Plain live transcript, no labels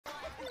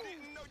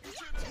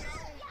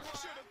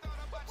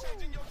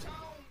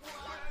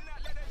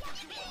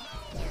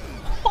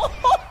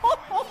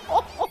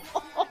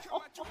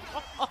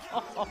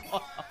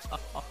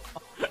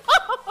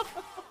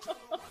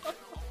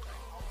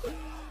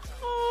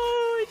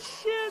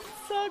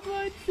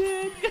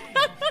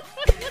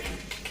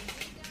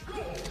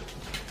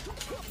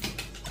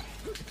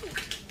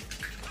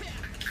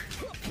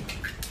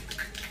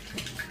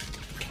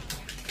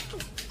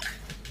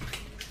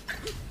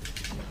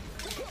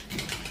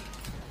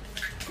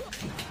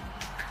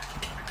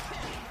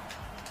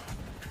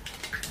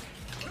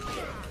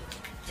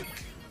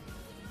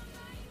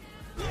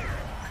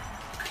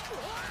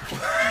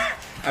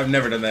I've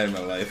never done that in my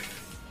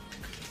life.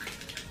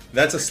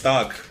 That's a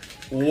stock.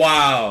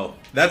 Wow.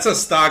 That's a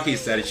stock, he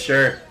said.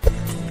 Sure.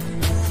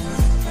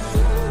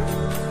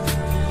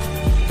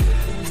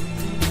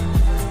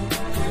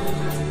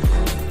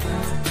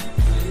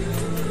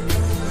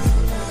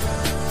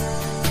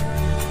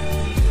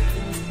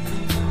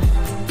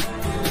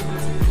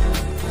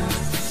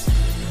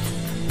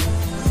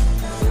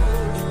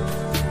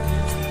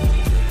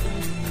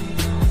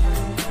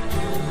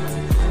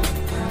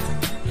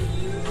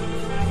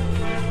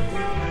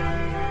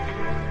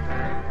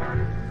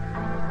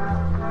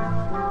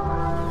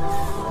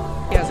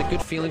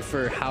 Good feeling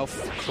for how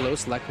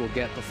close Lek will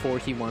get before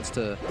he wants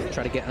to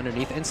try to get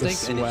underneath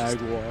Instinct. And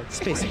he's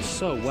spacing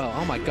so well.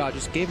 Oh my god,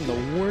 just gave him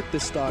the work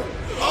this stock.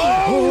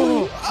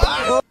 Oh!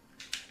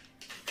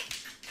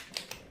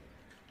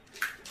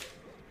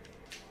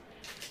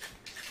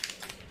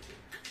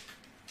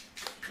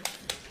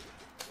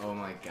 Oh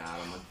my god,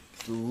 I'm a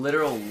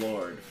literal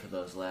lord for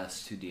those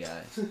last 2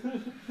 DIs.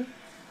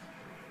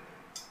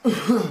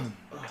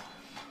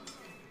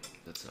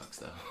 That sucks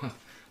though.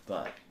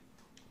 But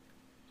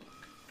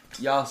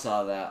y'all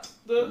saw that.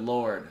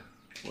 Lord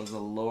was a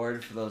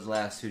lord for those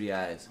last 2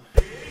 DIs.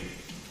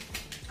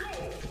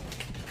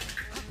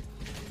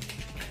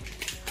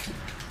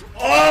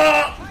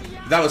 Oh!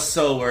 That was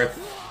so worth.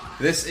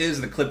 This is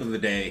the clip of the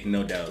day,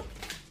 no doubt.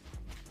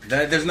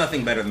 There's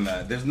nothing better than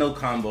that. There's no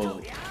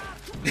combo.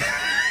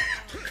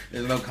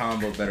 There's no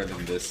combo better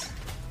than this.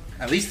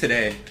 At least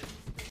today.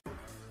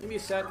 Give me a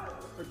set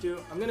or two.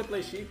 I'm gonna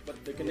play sheep,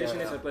 but the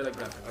condition is I play like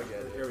that. Okay,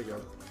 here we go.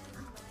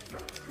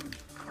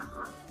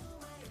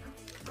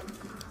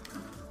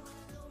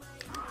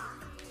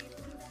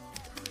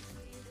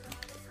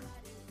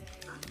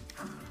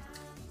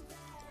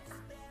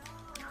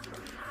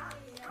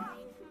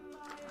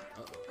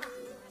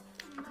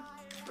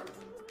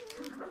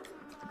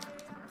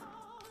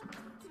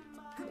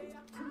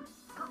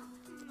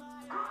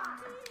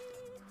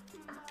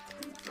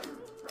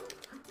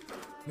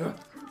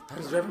 How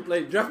does Dreffin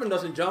play? Dreffin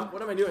doesn't jump.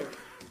 What am I doing?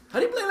 How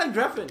do you play like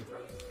Dreffin?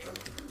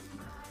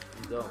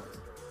 You don't.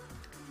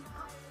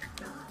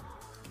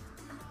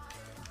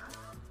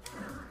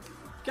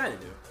 Kinda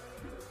do.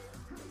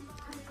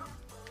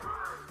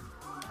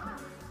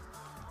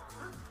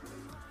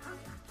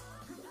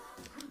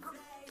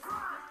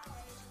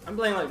 I'm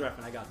playing like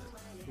Dreffin. I got this.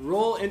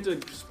 Roll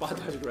into spot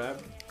dash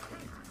grab.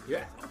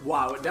 Yeah.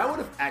 Wow, that would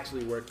have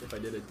actually worked if I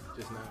did it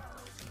just now.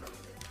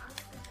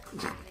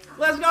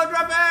 Let's go,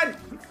 Dreffin!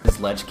 This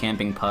ledge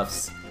camping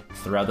puffs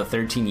throughout the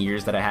 13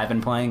 years that I have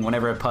been playing.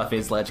 Whenever a puff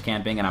is ledge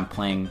camping and I'm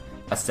playing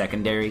a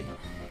secondary,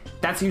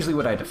 that's usually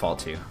what I default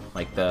to.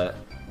 Like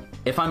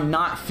if I'm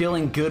not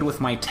feeling good with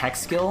my tech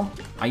skill,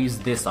 I use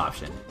this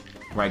option,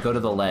 where I go to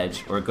the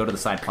ledge or go to the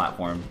side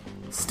platform,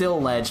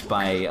 still ledge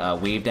by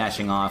wave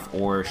dashing off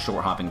or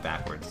short hopping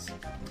backwards.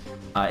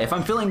 If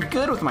I'm feeling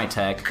good with my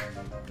tech,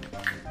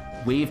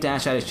 wave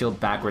dash out of shield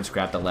backwards,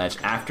 grab the ledge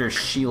after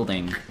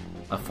shielding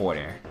a forward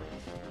air.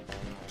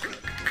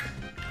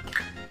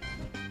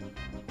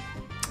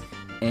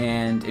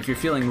 And if you're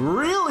feeling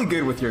really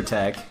good with your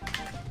tech,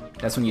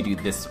 that's when you do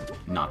this,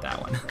 not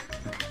that one.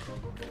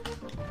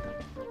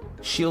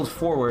 Shield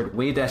forward,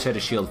 wave dash out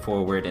of shield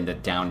forward into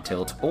down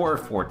tilt, or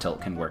forward tilt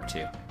can work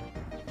too.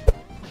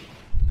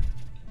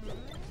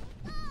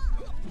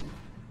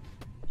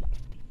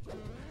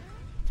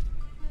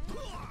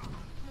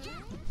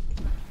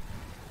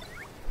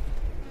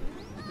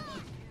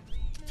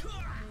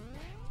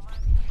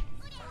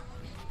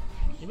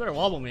 You better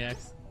wobble me,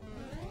 X.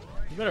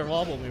 You better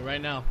wobble me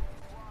right now.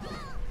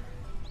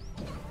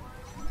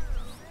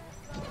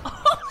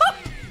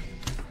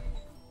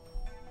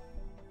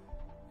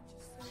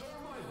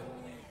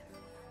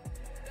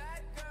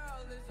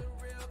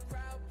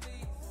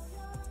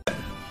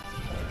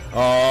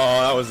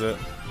 Oh, that was it.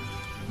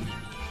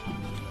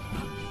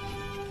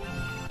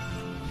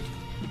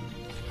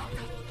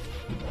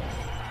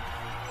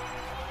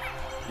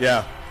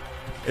 Yeah.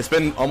 It's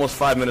been almost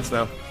 5 minutes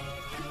now.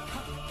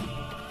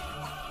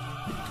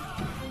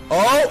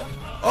 Oh!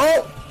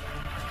 Oh!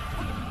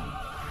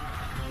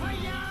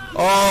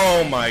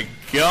 Oh my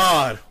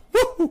god!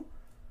 Woo!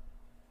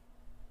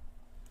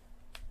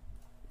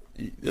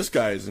 This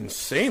guy is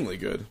insanely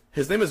good.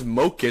 His name is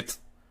Mokit,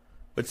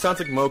 which sounds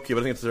like Moki,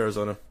 but I think it's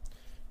Arizona.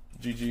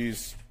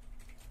 GG's.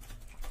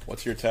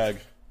 What's your tag?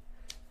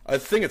 I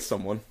think it's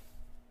someone.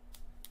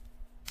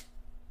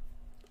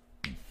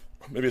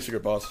 Maybe a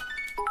secret boss.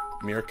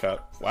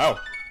 Meerkat. Wow.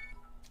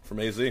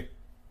 From AZ.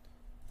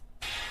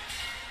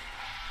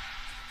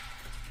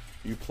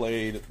 You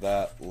played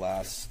that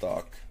last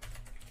stock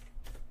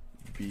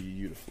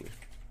beautifully.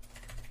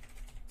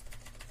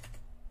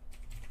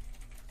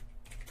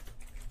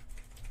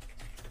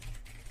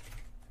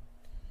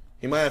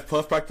 He might have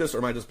puff practice, or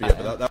it might just be it.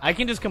 But I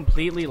can just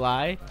completely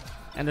lie,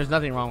 and there's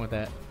nothing wrong with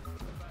that.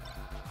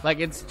 Like,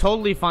 it's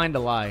totally fine to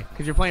lie,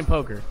 because you're playing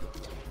poker.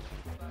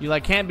 You,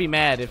 like, can't be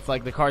mad if,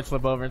 like, the cards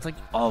flip over. It's like,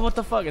 oh, what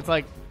the fuck? It's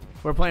like,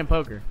 we're playing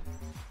poker.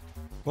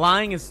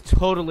 Lying is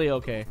totally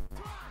okay.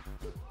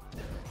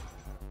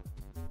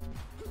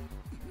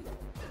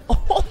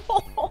 Oh!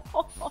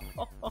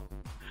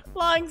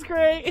 Flying's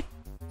great.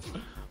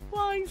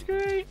 Flying's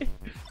great.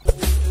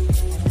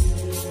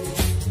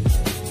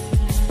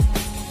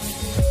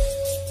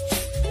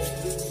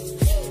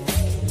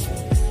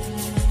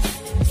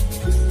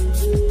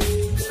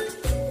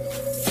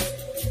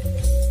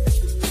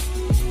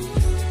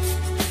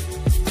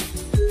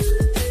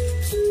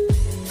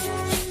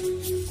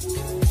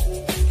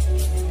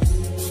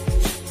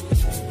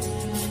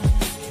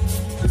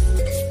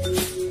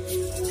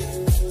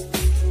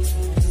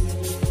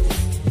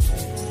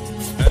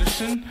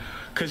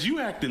 Cause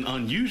you acting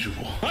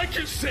unusual. I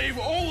can save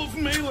all of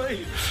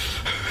Melee.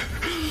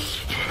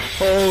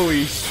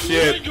 Holy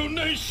shit. Lego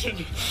Nation.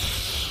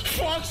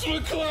 Fox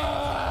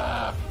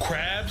McCloud.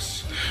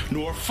 Crabs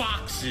nor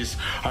foxes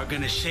are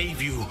gonna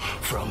save you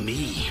from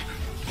me.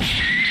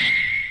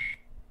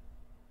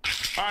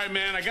 Alright,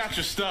 man, I got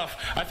your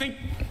stuff. I think...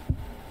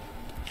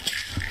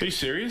 Are you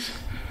serious?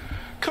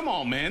 Come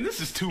on, man, this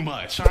is too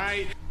much,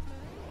 alright?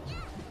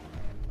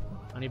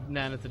 I need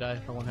Banana to die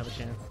if I won't have a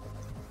chance.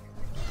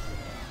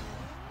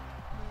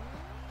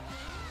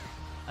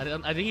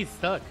 I think he's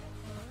stuck.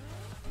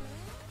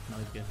 No,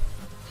 he's good.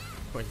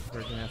 Of course, the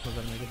virgin asshole's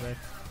gonna make it back.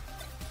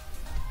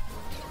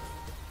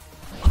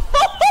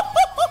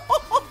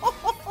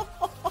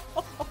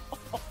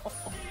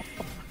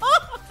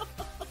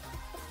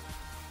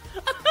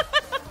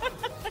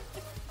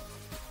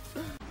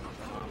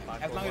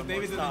 As long as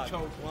David doesn't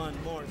choke. One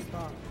more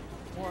stop.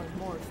 One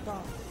more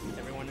stop.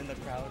 Everyone in the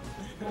crowd.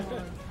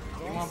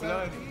 Come on,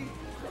 blood.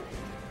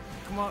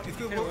 Come on, it's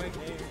good.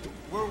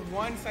 We're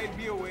one side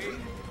B away.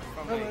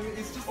 No, I mean,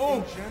 it's just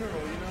in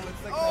general, you know,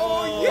 it's like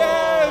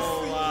yes!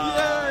 Wow.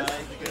 Yes!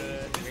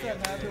 Good. It's that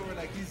habit where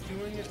like he's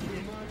doing it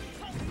too much.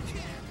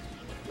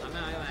 I'm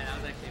not gonna lie, that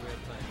was actually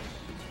weird play.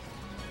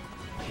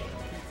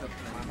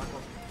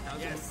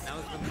 That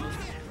was the most.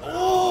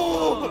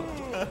 Oh!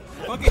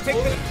 Okay, take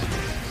the.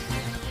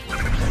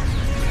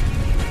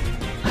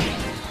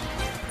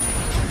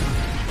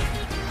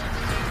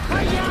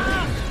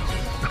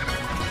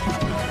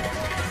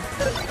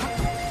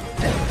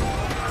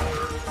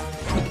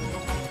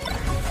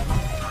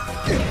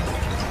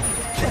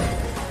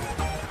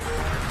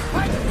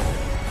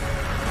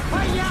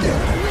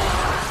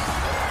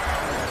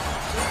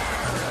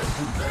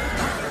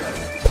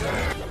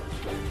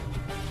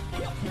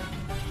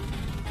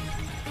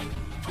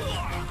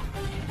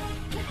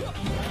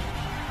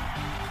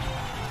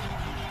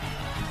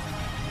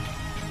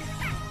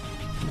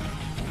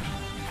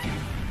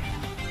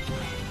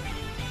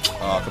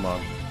 Oh, come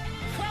on.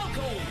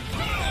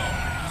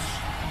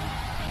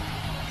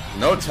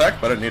 No tech,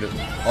 but I need it.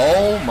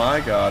 Oh my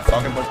god.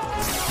 Falcon Punch.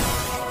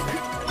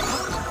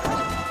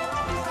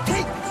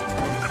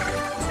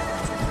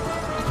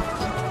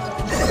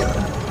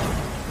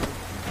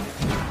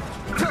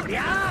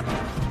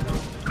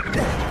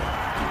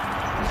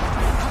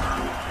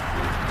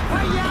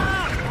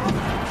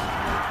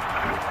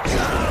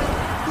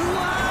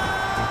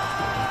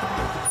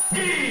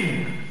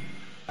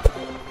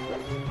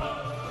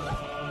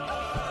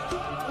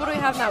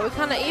 Now we're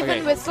kind of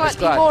even with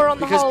slightly more on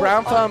the because whole,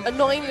 Brown Thumb,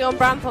 annoyingly on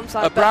Brown Thumb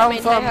side. A Brown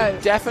Thumb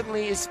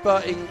definitely is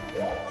spurting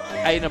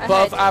an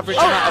above average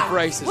amount of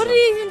racism. What did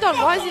he even done?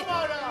 Why is he?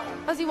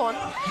 Has he won?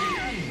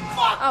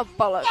 Oh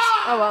bollocks!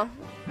 Oh well.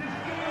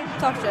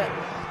 Tough shit.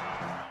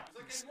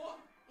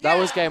 That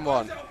was game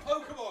one.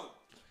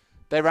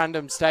 They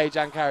random stage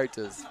and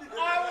characters.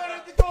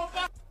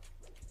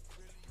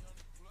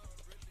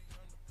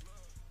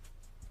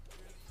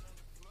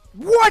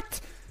 What?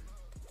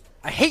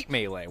 I hate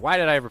Melee. Why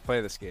did I ever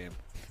play this game?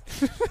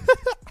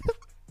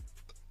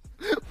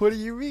 What do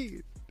you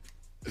mean?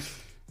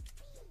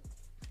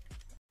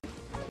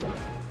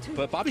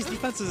 But Bobby's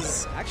defense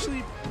is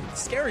actually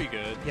scary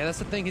good. Yeah, that's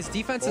the thing. His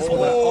defense is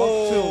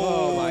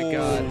Oh my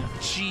god.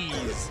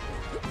 Jeez.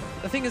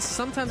 The thing is,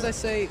 sometimes I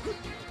say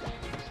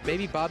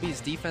maybe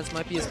Bobby's defense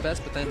might be his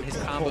best, but then his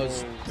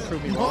combos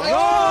prove me wrong.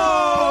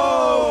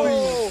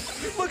 Oh!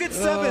 Look at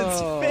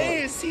Seven's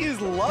face. He is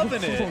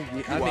loving it.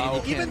 I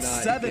mean, even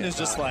Seven is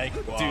just like,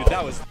 dude,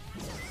 that was...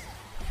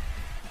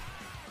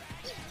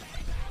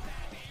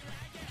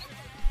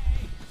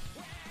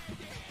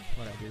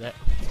 Why'd I do that?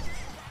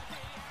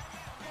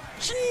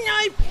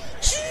 Snipe!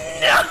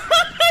 Snipe!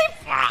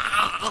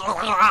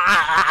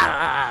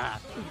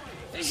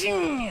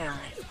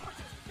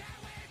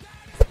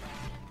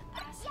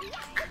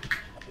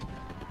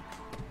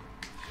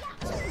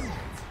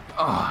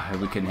 Oh,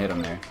 we couldn't hit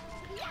him there.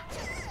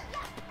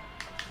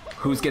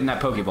 Who's getting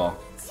that Pokeball?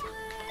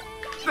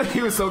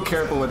 He was so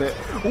careful with it.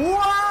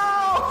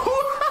 Wow!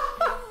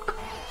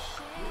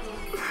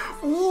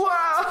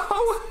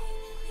 Wow!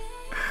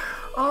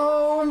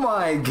 Oh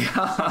my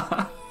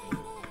god!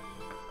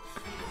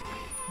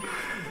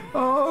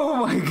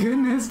 Oh my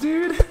goodness,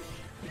 dude!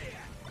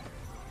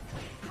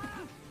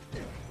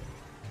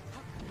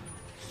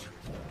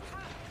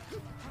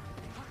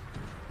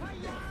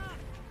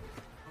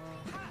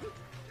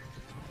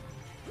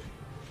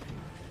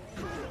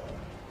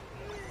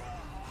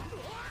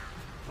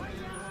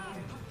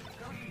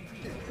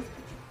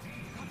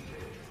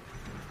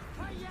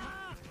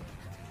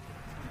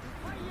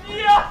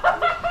 Yeah!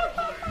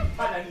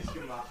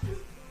 gemacht.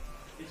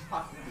 Ich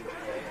passe nicht,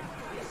 ey.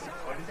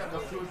 Und ich hab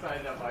noch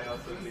Zustände dabei aus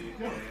dem Lied,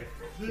 ey.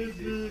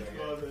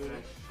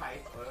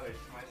 Scheiß Euro, ich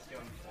schmeiß hier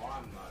um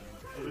Ohren, Mann.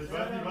 Ich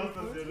weiß nicht, was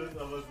passiert ist,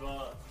 aber es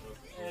war...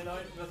 Ey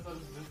Leute, das war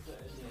das Beste,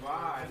 ey.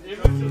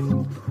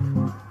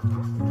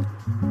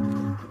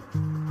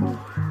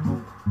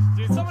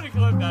 Dude, somebody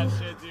clip that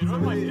shit, dude. What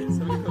am I doing?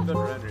 Somebody clip that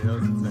render, that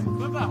was insane.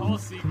 Clip that whole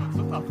sequence,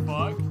 what the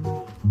fuck?